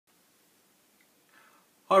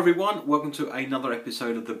Hi everyone, welcome to another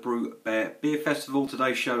episode of the BrewBear Beer Festival.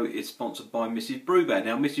 Today's show is sponsored by Mrs. BrewBear.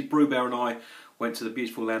 Now Mrs. BrewBear and I went to the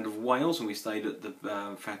beautiful land of Wales and we stayed at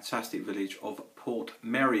the fantastic village of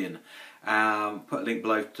Portmeirion. Put a link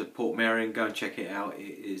below to Portmeirion, go and check it out.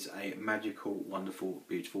 It is a magical, wonderful,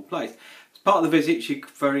 beautiful place. As part of the visit she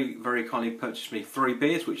very kindly purchased me 3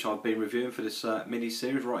 beers which I've been reviewing for this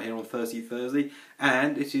mini-series right here on Thirsty Thursday,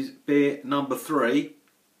 and this is beer number 3.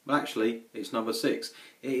 Well, actually, it's number 6.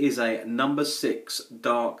 It is a No6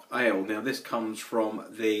 Dark Ale. Now, this comes from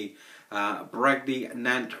the Bragdy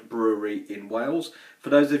Nant Brewery in Wales. For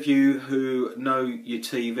those of you who know your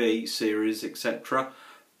TV series, etc.,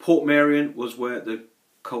 Portmeirion was where the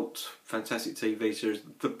cult, fantastic TV series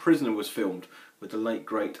The Prisoner was filmed with the late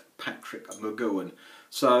great Patrick McGowan.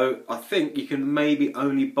 So, I think you can maybe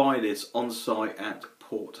only buy this on site at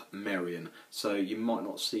Portmeirion. So, you might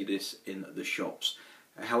not see this in the shops.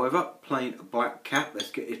 However, plain black cap,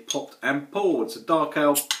 let's get it popped and poured. It's a dark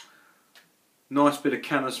ale, nice bit of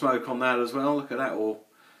can of smoke on that as well, look at that, or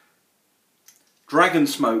dragon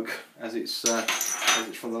smoke as it's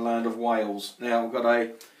from the land of Wales. Now I've got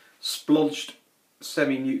a splodged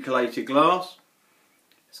semi-nucleated glass.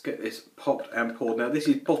 Let's get this popped and poured. Now this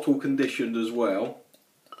is bottle conditioned as well,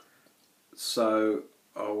 so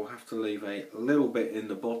I will have to leave a little bit in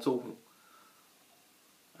the bottle.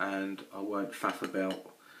 And I won't faff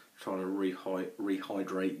about trying to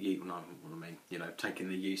rehydrate yeast. No, what I mean, you know, taking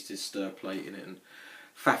the yeast, stir plating it and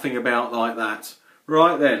faffing about like that.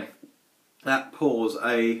 Right then, that pours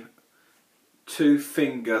a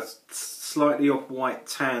 2-finger, slightly off-white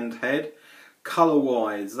tanned head.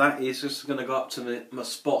 Colour-wise, that is just going to go up to my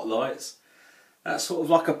spotlights. That's sort of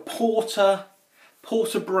like a porter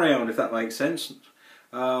brown, if that makes sense.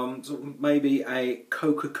 Sort of maybe a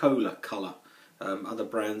Coca-Cola colour. Other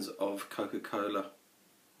brands of Coca-Cola,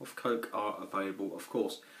 of Coke are available, of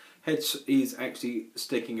course. Head is actually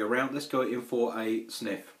sticking around. Let's go in for a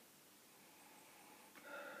sniff.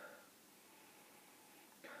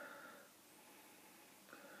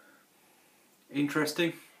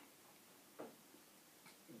 Interesting.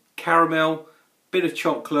 Caramel, bit of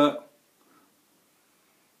chocolate,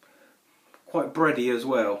 quite bready as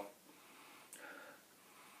well.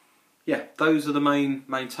 Yeah, those are the main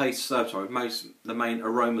tastes. The main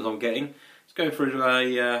aromas I'm getting. Let's go through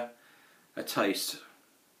a taste.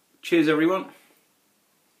 Cheers, everyone.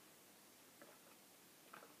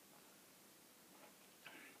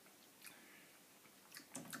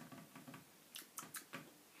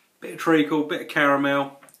 Bit of treacle, bit of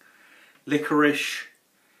caramel, licorice,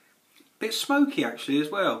 bit smoky actually as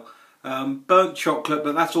well. Burnt chocolate,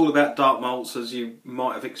 but that's all about dark malts, as you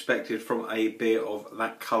might have expected from a beer of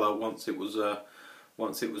that colour once it was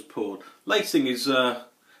poured. Lacing is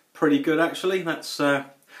pretty good actually. That's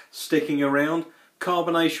sticking around.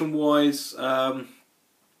 Carbonation wise, not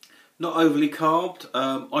overly carbed.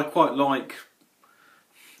 I quite like.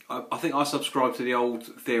 I think I subscribe to the old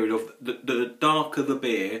theory of the darker the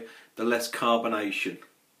beer, the less carbonation.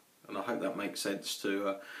 And I hope that makes sense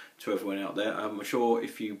to everyone out there. I'm sure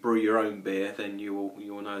if you brew your own beer, then you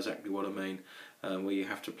will know exactly what I mean. Where you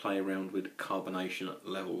have to play around with carbonation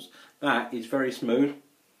levels. That is very smooth.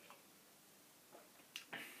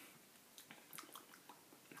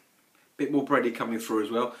 Bit more bready coming through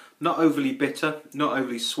as well. Not overly bitter, not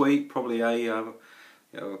overly sweet. Probably a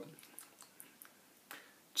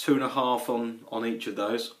 2.5 on each of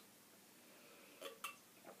those.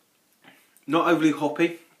 Not overly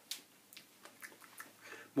hoppy.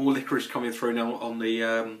 More licorice coming through now on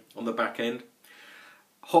the back end.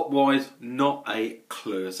 Hop wise, not a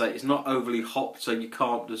clue. So it's not overly hopped, so you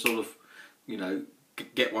can't just sort of, you know,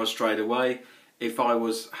 get one straight away. If I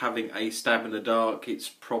was having a stab in the dark, it's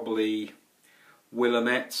probably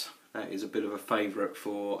Willamette. That is a bit of a favourite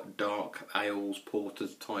for dark ales,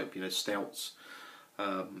 porters type, you know, stouts,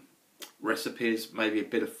 recipes. Maybe a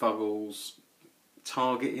bit of Fuggles,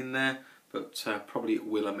 Target in there, but probably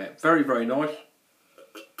Willamette. Very nice.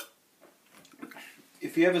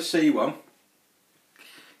 If you ever see one,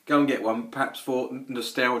 go and get one, perhaps for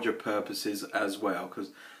nostalgia purposes as well, because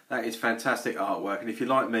that is fantastic artwork. And if you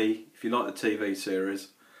like me, if you like the TV series,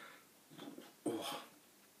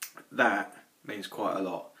 that means quite a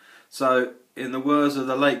lot. So, in the words of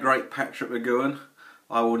the late great Patrick McGowan,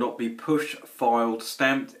 I will not be pushed, filed,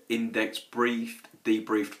 stamped, indexed, briefed,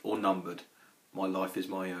 debriefed or numbered. My life is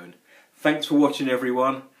my own. Thanks for watching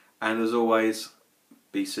everyone, and as always,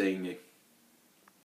 be seeing you.